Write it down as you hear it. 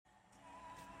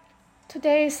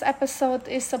Today's episode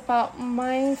is about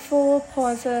mindful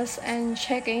pauses and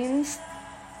check-ins,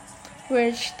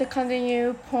 which the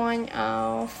continued point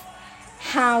of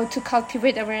how to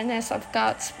cultivate awareness of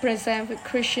God's presence with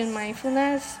Christian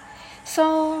mindfulness.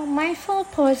 So, mindful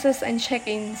pauses and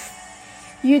check-ins.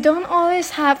 You don't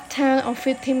always have 10 or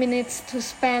 15 minutes to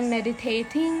spend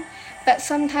meditating, but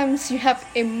sometimes you have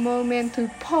a moment to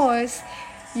pause.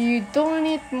 You don't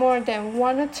need more than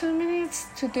 1 or 2 minutes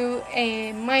to do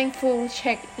a mindful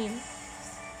check-in.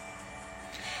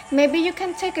 Maybe you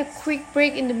can take a quick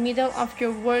break in the middle of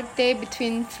your workday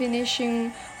between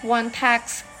finishing one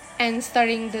task and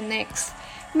starting the next.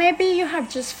 Maybe you have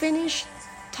just finished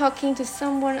talking to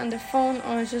someone on the phone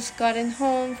or just gotten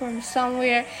home from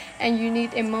somewhere and you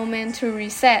need a moment to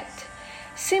reset.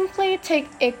 Simply take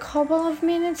a couple of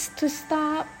minutes to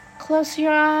stop, close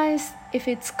your eyes if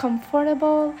it's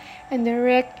comfortable, and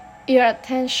direct your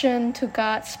attention to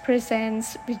God's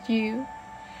presence with you.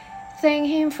 Thank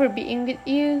Him for being with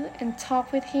you and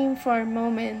talk with Him for a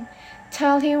moment.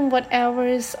 Tell Him whatever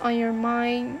is on your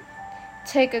mind.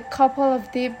 Take a couple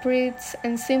of deep breaths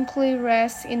and simply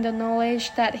rest in the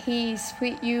knowledge that He is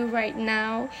with you right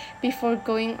now before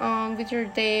going on with your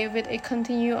day with a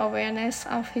continued awareness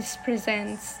of His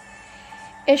presence.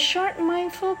 A short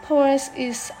mindful pause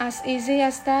is as easy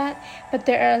as that, but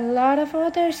there are a lot of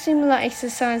other similar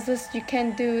exercises you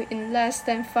can do in less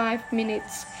than 5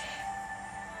 minutes.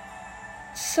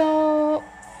 So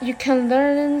you can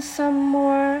learn some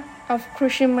more of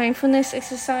Christian mindfulness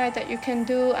exercise that you can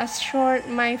do as short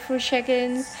mindful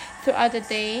check-ins throughout the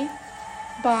day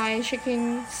by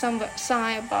checking some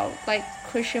website about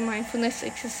Christian mindfulness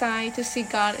exercise to see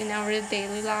God in our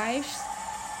daily lives.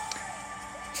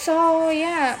 So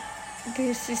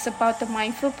this is about the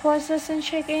mindful pauses and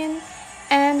check-in.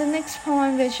 And the next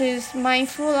point, which is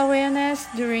mindful awareness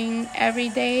during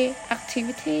everyday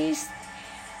activities.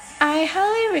 I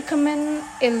highly recommend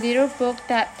a little book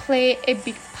that played a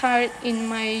big part in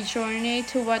my journey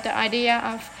toward the idea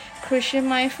of Christian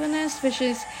mindfulness, which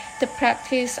is the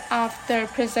practice of the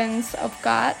presence of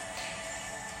God.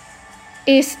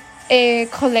 It's a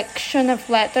collection of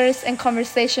letters and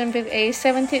conversations with a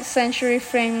 17th century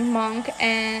French monk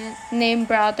named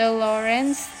Brother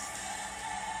Lawrence.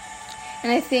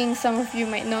 And I think some of you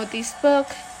might know this book.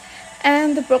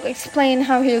 And the book explained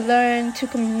how he learned to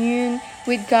commune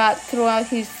with God throughout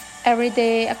his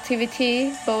everyday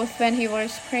activity, both when he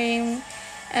was praying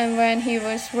and when he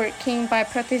was working. By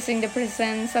practicing the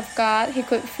presence of God, he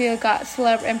could feel God's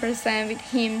love and presence with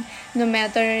him no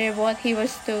matter what he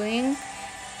was doing.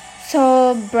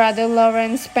 So Brother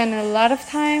Lawrence spent a lot of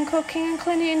time cooking and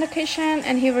cleaning in the kitchen,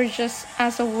 and he was just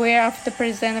as aware of the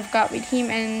presence of God with him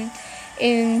and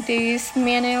in these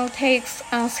manual takes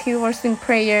as he was in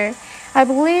prayer. I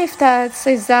believe that's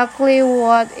exactly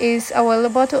what is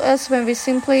available to us when we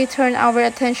simply turn our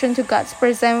attention to God's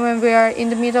presence when we are in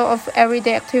the middle of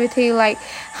everyday activity like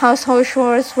household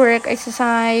chores, work,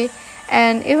 exercise,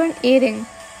 and even eating.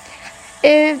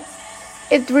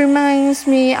 It reminds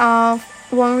me of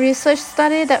one research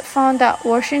study that found that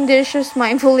washing dishes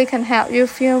mindfully can help you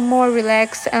feel more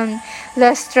relaxed and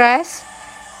less stressed.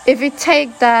 If we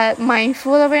take that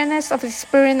mindful awareness of the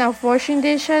experience of washing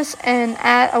dishes and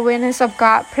add awareness of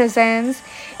God's presence,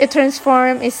 it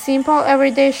transforms a simple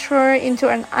everyday chore into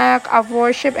an act of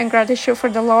worship and gratitude for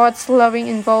the Lord's loving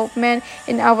involvement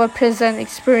in our present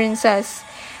experiences.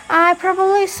 I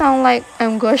probably sound like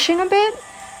I'm gushing a bit,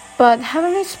 but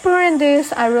having experienced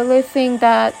this, I really think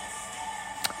that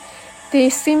the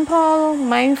simple,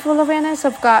 mindful awareness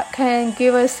of God can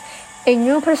give us a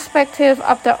new perspective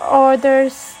of the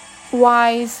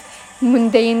otherwise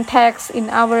mundane tasks in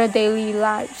our daily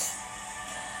lives.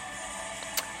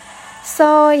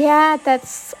 So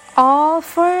that's all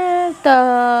for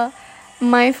the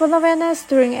mindful awareness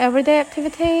during everyday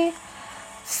activity.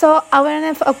 So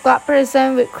awareness of God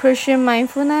present with Christian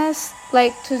mindfulness,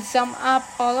 to sum up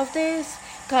all of this,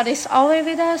 God is always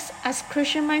with us. As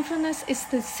Christian mindfulness is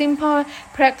the simple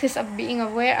practice of being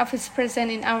aware of His presence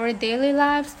in our daily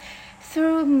lives.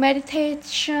 Through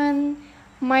meditation,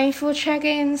 mindful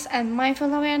check-ins, and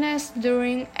mindful awareness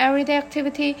during everyday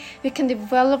activity, we can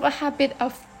develop a habit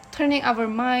of turning our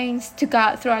minds to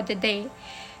God throughout the day.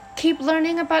 Keep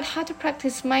learning about how to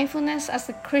practice mindfulness as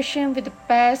a Christian with the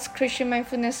best Christian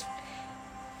mindfulness,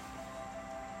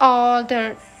 all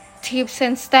the tips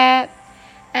and steps,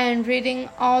 and reading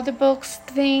all the books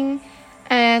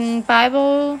and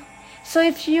Bible. So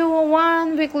if you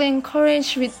want weekly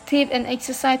encouraged with tips and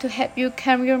exercise to help you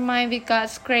calm your mind with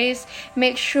God's grace,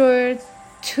 make sure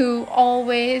to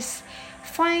always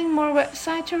find more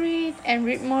websites to read and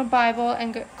read more Bible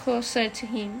and get closer to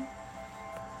Him.